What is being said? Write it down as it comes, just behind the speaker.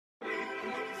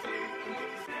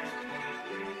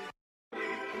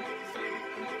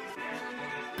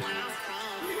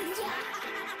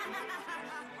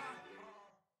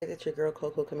it's your girl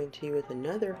Coco coming to you with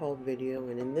another haul video,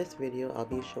 and in this video I'll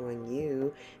be showing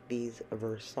you these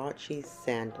Versace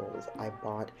sandals I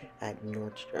bought at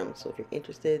Nordstrom. So if you're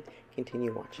interested,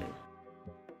 continue watching.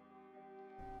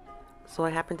 So I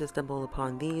happened to stumble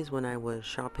upon these when I was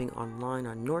shopping online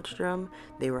on Nordstrom.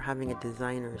 They were having a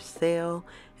designer sale,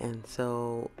 and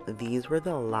so these were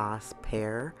the last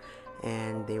pair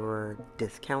and they were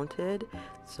discounted.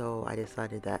 So I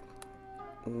decided that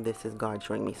this is God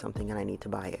showing me something and I need to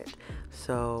buy it.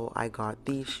 So I got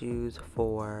these shoes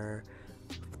for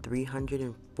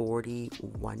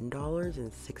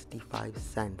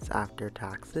 $341.65 after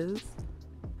taxes.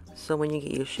 So when you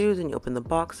get your shoes and you open the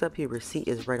box up, your receipt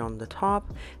is right on the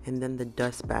top, and then the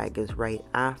dust bag is right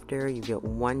after. You get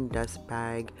one dust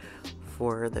bag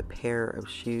for the pair of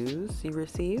shoes you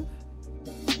receive.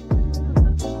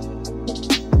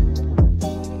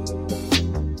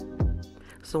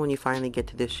 So when you finally get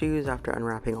to the shoes after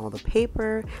unwrapping all the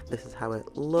paper, this is how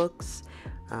it looks.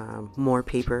 More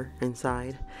paper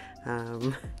inside.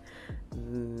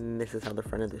 This is how the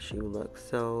front of the shoe looks.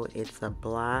 So it's a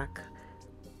black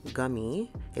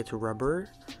gummy, it's rubber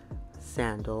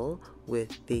sandal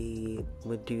with the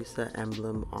Medusa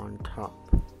emblem on top.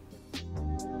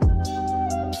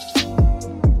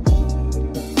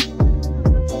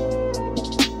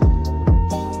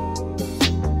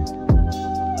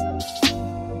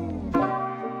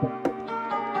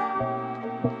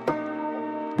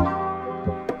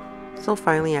 So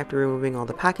finally, after removing all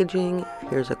the packaging,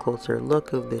 here's a closer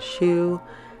look of the shoe.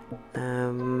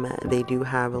 They do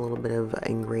have a little bit of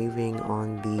engraving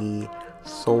on the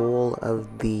sole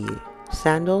of the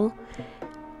sandal,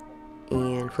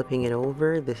 and flipping it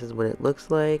over, this is what it looks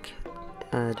like.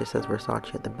 Just says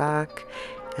Versace at the back.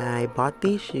 I bought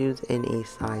these shoes in a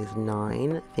size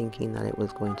 9 thinking that it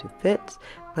was going to fit,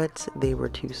 but they were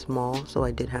too small, so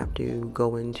I did have to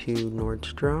go into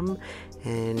Nordstrom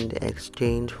and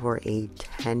exchange for a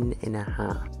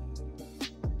 10.5.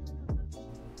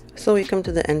 So we come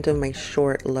to the end of my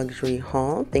short luxury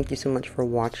haul. Thank you so much for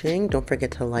watching. Don't forget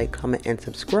to like, comment, and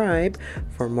subscribe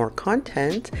for more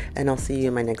content, and I'll see you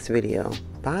in my next video.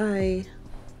 Bye!